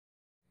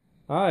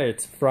Hi,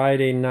 it's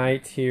Friday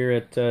night here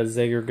at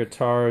Zager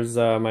Guitars.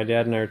 My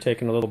dad and I are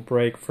taking a little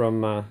break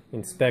from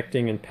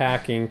inspecting and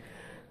packing.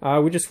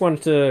 We just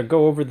wanted to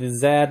go over the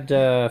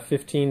ZAD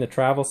 15, the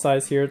travel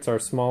size here. It's our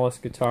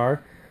smallest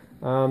guitar.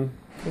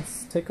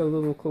 Let's take a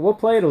little... We'll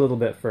play it a little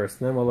bit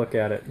first, and then we'll look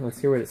at it. Let's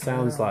hear what it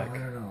sounds like.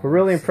 We're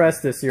really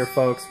impressed this year,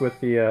 folks, with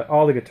the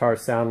all the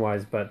guitars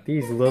sound-wise, but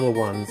these little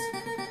ones,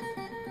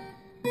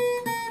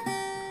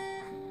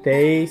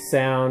 they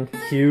sound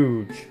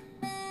huge.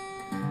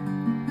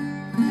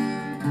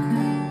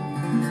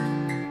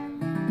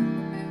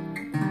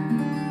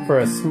 For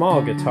a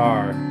small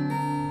guitar.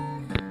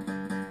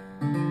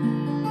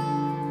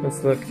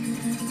 Let's look.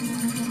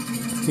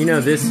 You know,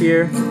 this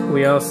year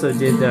we also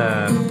did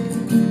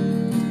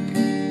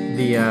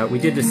we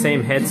did the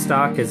same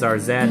headstock as our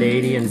ZAD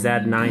 80 and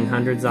ZAD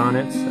 900s on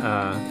it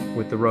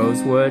with the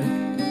rosewood,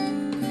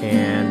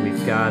 and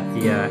we've got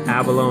the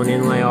abalone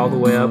inlay all the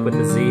way up with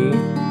the Z.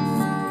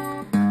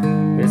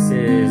 This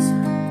is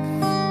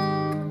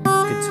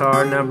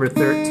guitar number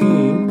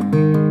 13.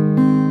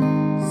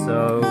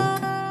 So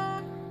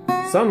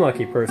some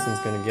lucky person's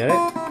gonna get it.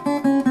 I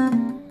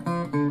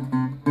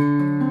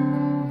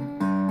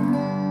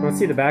want to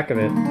see the back of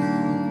it.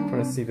 I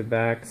want to see the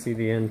back, see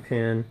the end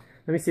pin.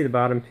 Let me see the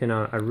bottom pin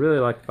on it. I really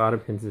like the bottom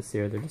pins this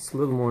year. They're just a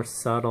little more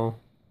subtle.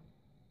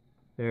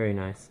 Very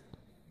nice.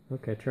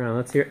 Okay, turn around.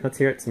 Let's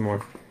hear it some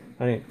more.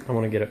 I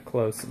want to get up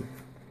close and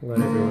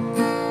let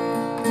everyone.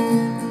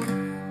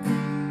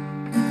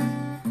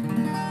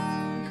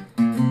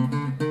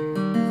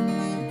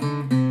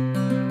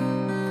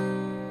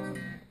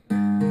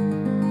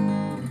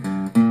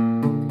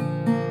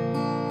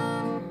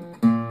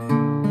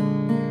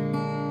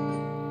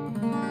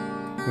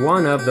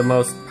 One of the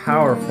most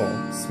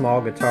powerful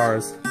small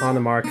guitars on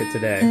the market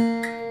today.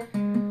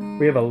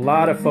 We have a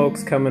lot of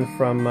folks coming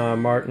from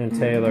Martin and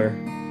Taylor,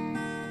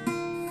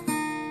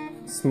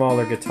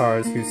 smaller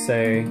guitars, who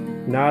say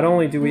not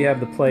only do we have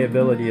the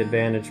playability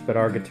advantage, but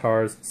our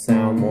guitars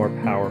sound more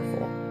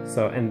powerful.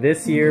 So, and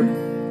this year,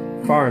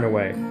 far and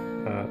away,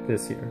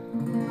 this year.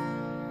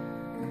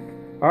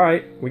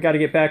 Alright, we got to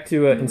get back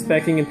to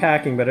inspecting and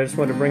packing, but I just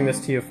wanted to bring this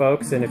to you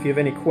folks. And if you have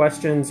any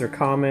questions or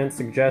comments,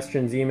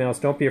 suggestions,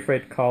 emails, don't be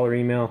afraid to call or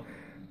email.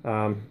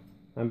 I'm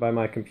by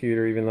my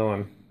computer even though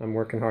I'm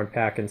working hard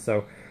packing.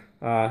 So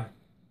have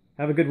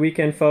a good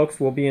weekend, folks.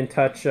 We'll be in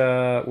touch.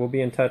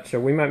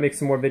 We might make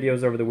some more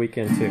videos over the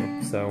weekend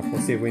too. So we'll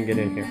see if we can get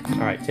in here.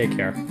 Alright, take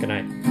care. Good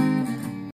night.